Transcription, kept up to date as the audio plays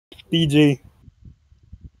TJ.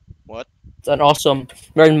 What? It's an awesome.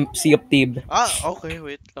 Meron Sea of Thieves. Ah, okay,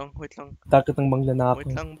 wait lang, wait lang. Takot ng Wait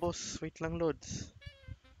mangnanakaw. lang, boss. Wait lang, Lods.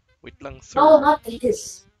 Wait lang, No, sir. not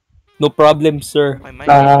this. No problem, sir. My No, mind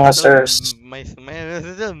no, no, is still sir.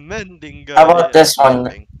 still mending. How about this one,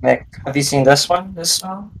 mending. Mick? Have you seen this one? This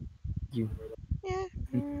song? You.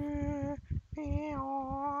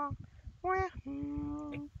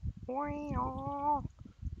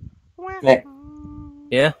 Mick,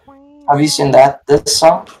 Yeah. have you seen that? This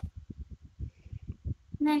song?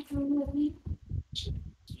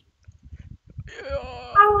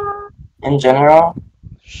 In general?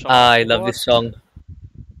 I love this song.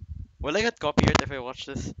 Will I get copyright if I watch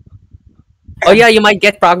this? Oh yeah, you might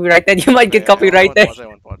get copyrighted. You might get copyrighted. I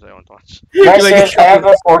won't watch. Guys, might get I have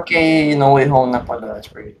a 4K No Way Home na pala. That's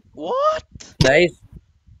pretty. What? Nice.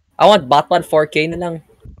 I want Batman 4K na lang.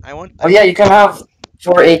 I want. Oh yeah, you can have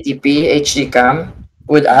 480p HD cam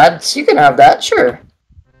with ads. You can have that, sure.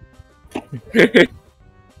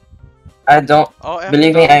 I don't. Oh,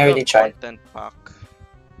 Believe me, I already tried. Content pack.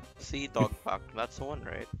 Sea Dog pack. That's the one,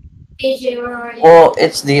 right? TJ, where are you? Well,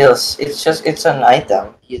 it's deals. It's an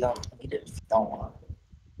item. You don't need it if you don't want.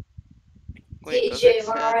 Wait, does TJ, it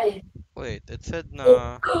where say? are you? Wait, it said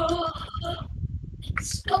na.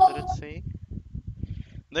 Let's What did go. it say?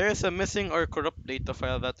 There is a missing or corrupt data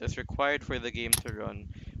file that is required for the game to run.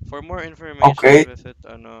 For more information, Okay. visit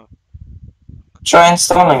ano. Try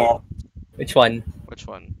installing it. Which one? Which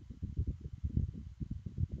one?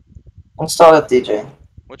 Install it, DJ.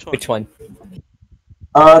 Which one? Which one?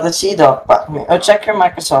 The CDOC pack. Check your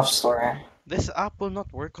Microsoft Store. This app will not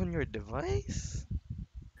work on your device?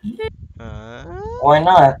 Huh? Why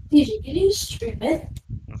not? TJ, can you stream it?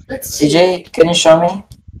 Okay, Let's then. see. CJ, can you show me?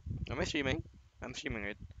 Am I streaming? I'm streaming,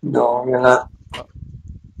 right? No, you're not.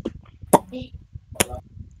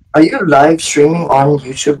 Are you live streaming on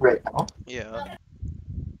YouTube right now? Yeah.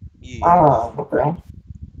 Yeah. Ah, okay.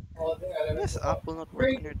 This app will not work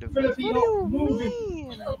on your device. What do you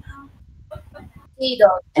mean?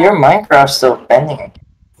 T-Dog. Your Minecraft's still pending.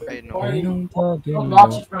 I know. Don't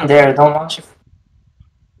launch it from There, don't launch it.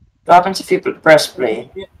 What happens if you press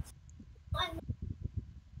play?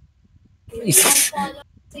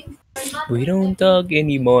 We don't talk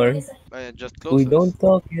anymore. Just close We this. don't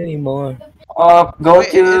talk anymore. Go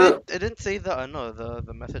Wait, to it didn't say the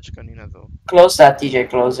the message kanina though. close that, TJ.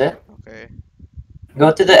 Close it. Okay.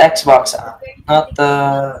 Go to the Xbox app, not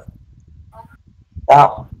the that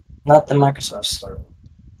one, not the Microsoft Store.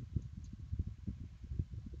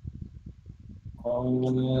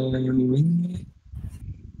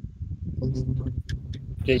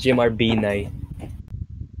 JJMR Binay.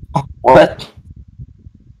 What?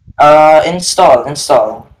 Install.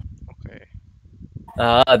 Okay.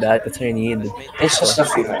 That's what I need. It's just a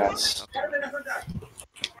few minutes.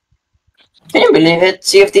 Can you believe it?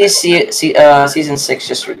 CFD season 6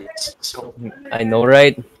 just released. So I know,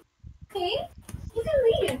 right? Okay, you can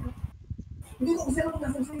leave.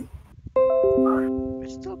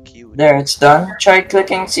 It's still cute. there, it's done. Try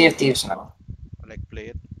clicking CFDs now. Like play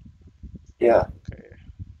it. Yeah. Okay.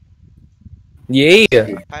 Yay!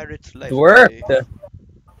 Pirate's Life. It worked. Play.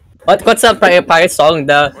 What's up, pirate song?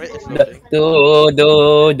 Wait, it's The loading.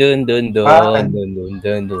 do dun dun dun dun dun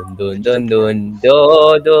dun dun dun dun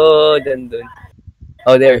do dun dun.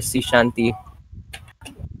 Oh, there's sea shanty.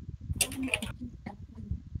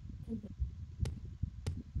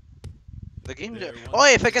 The game. Oh,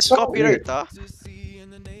 if I get So copyright, huh?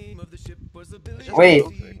 Wait.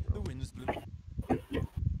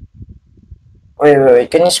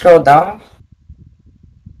 Wait. Can you scroll down?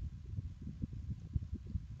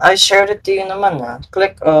 I shared it to you naman na.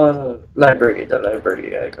 Click library, the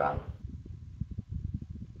library icon.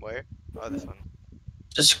 Where? Oh, this one.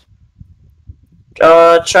 Just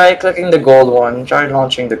try clicking the gold one. Try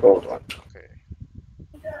launching the gold one. Okay.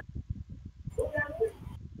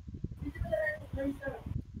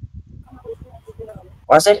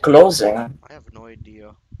 Why is it closing? I have no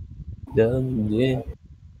idea. Yeah.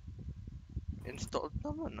 Installed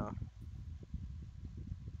naman ah.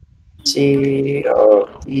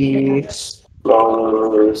 COD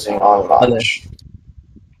closing on launch.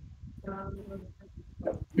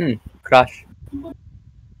 Crash.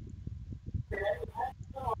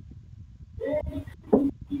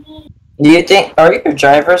 Do you think are your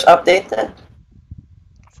drivers updated?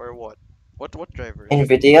 For what? What drivers?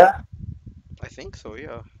 NVIDIA? I think so,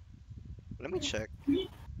 yeah. Let me check.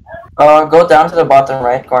 Go down to the bottom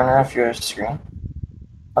right corner of your screen.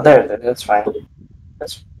 Oh, there, that's fine.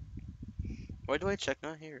 That's Why do I check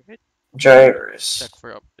now here? Right? drivers. Check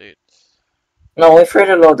for updates. No, wait for it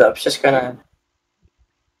to load up. It's just gonna.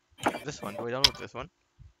 This one. Do I download this one?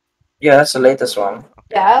 Yeah, that's the latest one.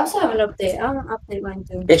 Yeah, I also have an update. I want to update mine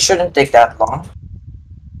too. It shouldn't take that long.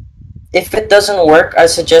 If it doesn't work, I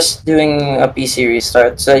suggest doing a PC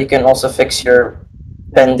restart so you can also fix your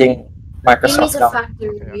pending It Microsoft needs a account. factory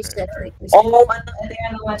Okay. reset like this. Oh, I think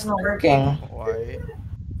I know why it's not working. Why?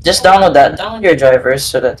 Just download that. Download your drivers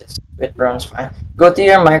so that it runs fine. Go to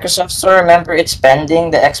your Microsoft store. Remember, it's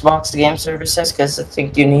pending the Xbox Game Services because I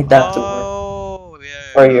think you need that to work Oh,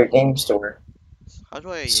 yeah. for your games to work. How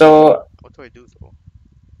do I? So What do I do though?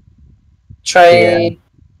 try Yeah.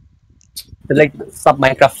 So, like, stop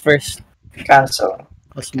Minecraft first. cancel.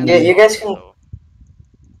 I can't Yeah, you guys can. though.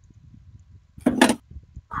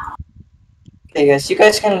 Okay, guys, you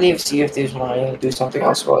guys can leave. See if there's money. Do something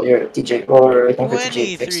else while you're TJ or waiting for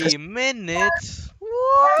TJ to fix 23 this. minutes.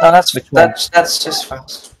 What? No, that's Which one? that's just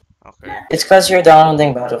fast. Okay. It's because you're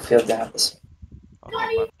downloading Battlefield. They have this.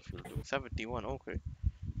 Okay. Battlefield 71. Okay.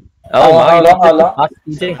 Oh, How wow. long, how long? Fast,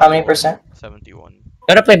 DJ. How many percent? 71. You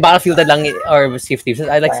wanna play Battlefield lang or Sea of Thieves?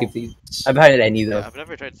 I like Sea of Thieves. I've had it any Yeah, though. I've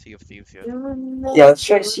never tried Sea of Thieves yet. Yeah, let's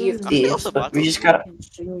try to see if Actually, thieves, also but we just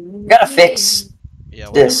Battlefield. gotta fix. Yeah,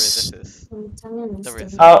 whatever This. this is. Whatever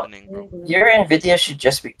is How- happening, bro. Your Nvidia should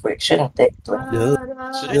just be quick. Shouldn't take. Should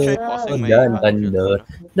I try pausing my Dun, dun, Battlefield dun.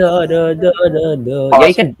 muna? Da, da, da, da, da.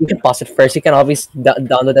 Yeah, you can pause it first. You can always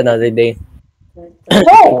download another day.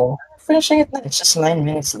 No, finishing it now. It's just 9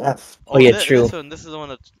 minutes left. Oh, yeah, thi- true. This is the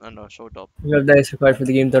one that showed up. Well, that is required for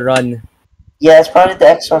the game to run. Yeah, it's probably the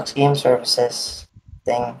Xbox Game Services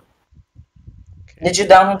thing. Okay. Did you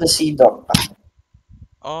download the C-Doc?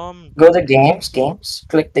 Go to games,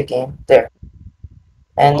 click the game there,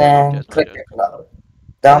 and Oh, then not click yet. the cloud.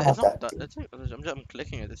 It's Download not that. I'm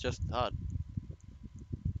clicking it. It's just that.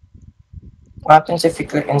 What happens if you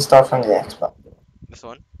click install from the Xbox? This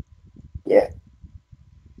one.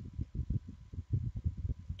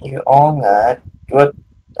 You own that. What?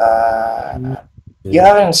 You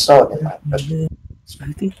haven't installed it, but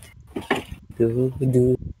Do,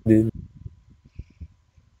 do, do.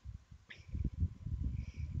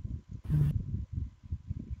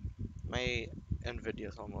 My Nvidia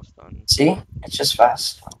is almost done. see, it's just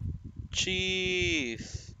fast.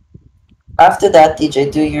 Jeez. After that,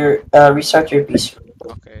 DJ, do your restart your PC.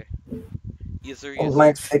 Okay. User It use.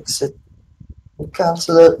 might fix it.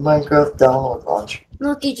 Cancel it. Minecraft download launcher.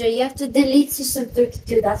 No, TJ, you have to delete System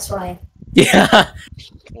 32. That's why. Yeah,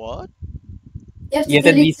 What? You have to you have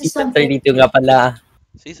to delete be System 32 nga pala.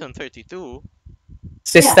 Season 32.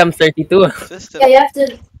 System 32. System. Yeah, you have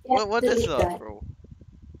to. What is delete that, bro?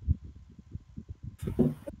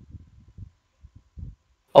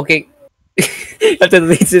 Okay. You have to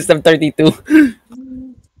delete System 32.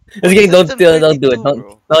 Just kidding, don't System do it, don't do 32, it,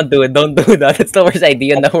 bro. don't do it, don't do that. It's the worst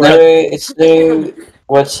idea in the world. It's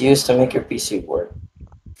what's used to make your PC work.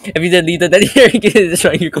 If you delete it, then you're gonna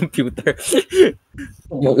destroy your computer.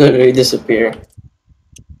 You'll literally disappear.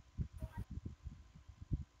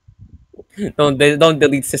 Don't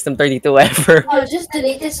delete System 32 ever. No, just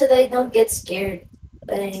delete it so that I don't get scared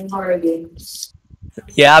in horror games.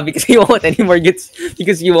 Yeah, because you won't anymore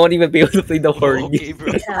because you won't even be able to play the horror Okay, game. bro.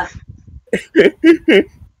 Yeah.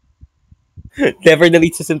 Never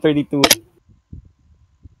delete System 32.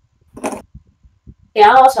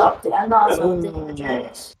 Yeah, I'm also updating. I'm also updating the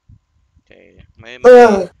drivers. Okay. My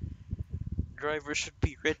Ugh. driver should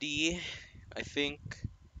be ready. I think.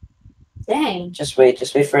 Dang. Just wait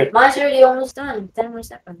for it. Mine's already almost done. 10 more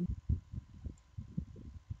seconds.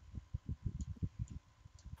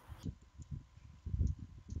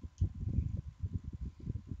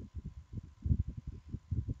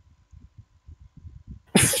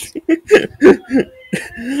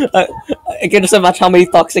 I can just imagine how many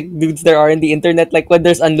toxic dudes there are in the internet. Like when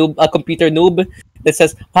there's a computer noob that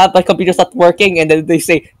says, my computer's not working," and then they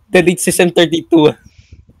say, "Delete System 32."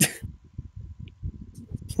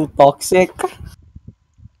 So toxic.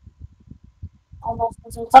 I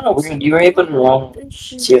don't know, weird. You were able to run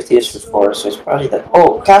Sea of Thieves before, so it's probably that.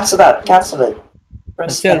 Oh, cancel that. Cancel it.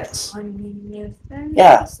 Press Cancel. X.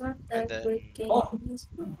 Yeah.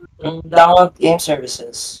 Download game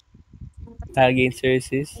services. Tile game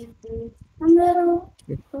services.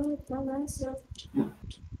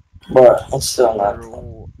 But it's still not.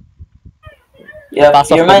 Bro. Yeah,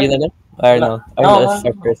 Pass off you the might yun na Or no? Or No, no, no, let's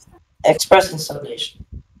start no. first. express installation.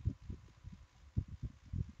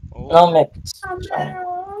 Oh, No mix.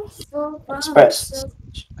 Express.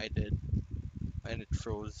 I did. And it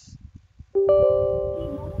froze.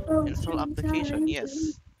 Install application,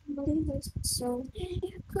 yes.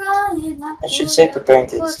 I should say preparing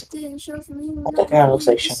to install. That kind of looks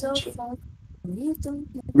like Shang-Chi.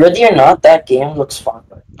 Ready or not, that game looks fun.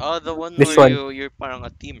 Oh, the one This where one. you're parang a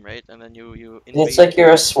team, right? And then you It's invade. like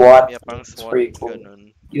you're a SWAT. Yeah, parang It's SWAT, pretty cool.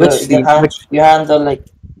 ganun. Which team? Which? You handle like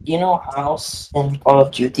House in Call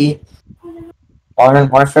of Duty, Modern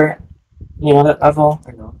Warfare. You know that level?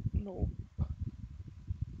 Or no? No.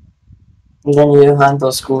 And then you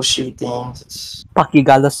handle school shootings.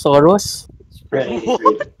 Pachygalosaurus? It's pretty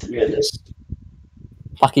realistic.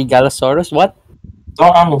 Pachygalosaurus? What?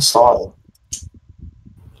 Don't uninstall it.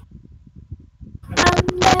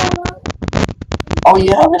 Oh,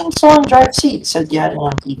 you have it installed on Drive C. You said you had it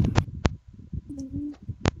on E.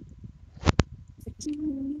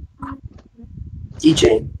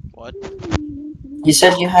 DJ, What? you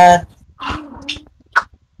said you had.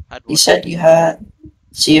 Had You what? said you had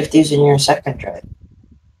CFDs in your second drive.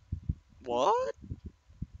 What?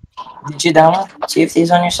 Did you download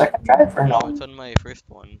CFDs on your second drive or No, no? it's on my first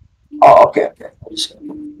one. Oh, okay. I just got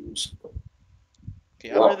confused. Okay,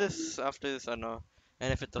 after this,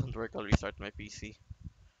 and if it doesn't work, I'll restart my PC.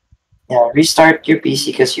 Yeah, restart your PC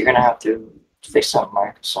because you're gonna have to fix some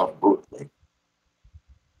Microsoft boot.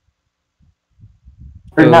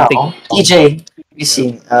 For So now, take- EJ,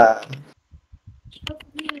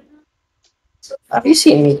 have you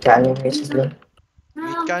seen Meat Canyon recently?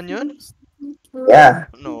 Meat Canyon? Yeah.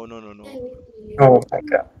 No. Oh my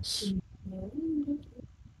gosh.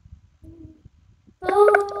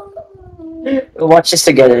 We'll watch this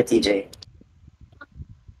together, TJ.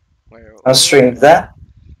 I'll stream that.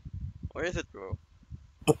 Where is it, bro?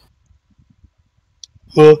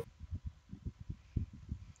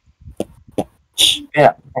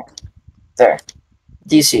 Yeah. There.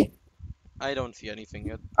 DC. I don't see anything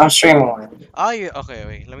yet. I'm streaming one. Ah, yeah. Okay,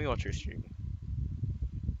 wait. Let me watch your stream.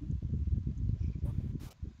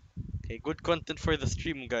 Okay, good content for the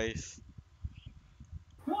stream, guys.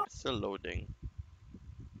 It's still loading.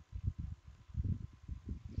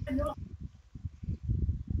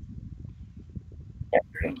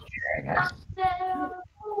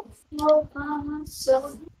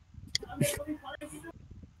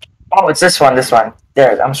 Oh, it's this one.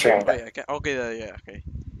 There, I'm streaming Oh that. yeah, okay, okay.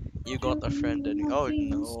 You got a friend and oh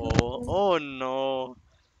no. Oh no.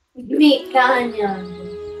 Meat Canyon.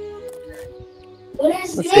 What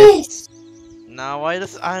is What's this? Now why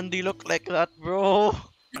does Andy look like that, bro?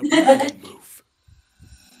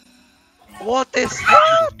 What is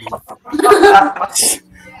that?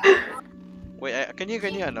 Wait, can you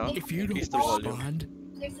If you increase don't the volume? respond,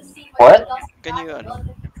 What? Can you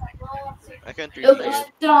I can't Look, really hear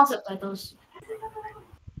it. turn on subtitles.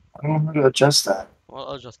 I don't know how to adjust that. Well,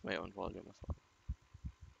 I'll adjust my own volume as well.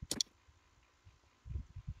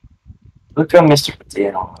 Look at Mr.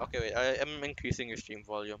 Potato. Okay, wait, I am increasing your stream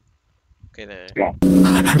volume. Okay, there.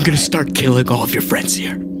 I'm gonna start killing all of your friends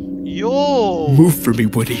here. Yo! Move for me,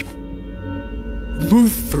 Woody.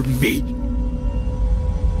 Move for me.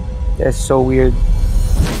 That's so weird.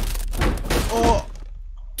 Oh!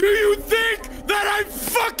 Do you think that I'm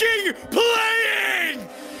fucking playing?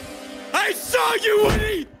 I saw you,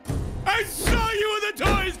 Woody! I saw you in the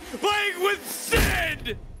toys playing with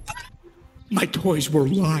Sid! My toys were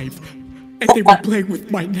live, and they were playing with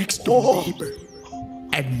my next door neighbor.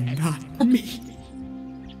 And not me.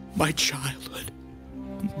 My childhood,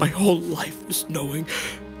 my whole life was knowing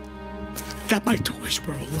that my toys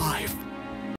were alive.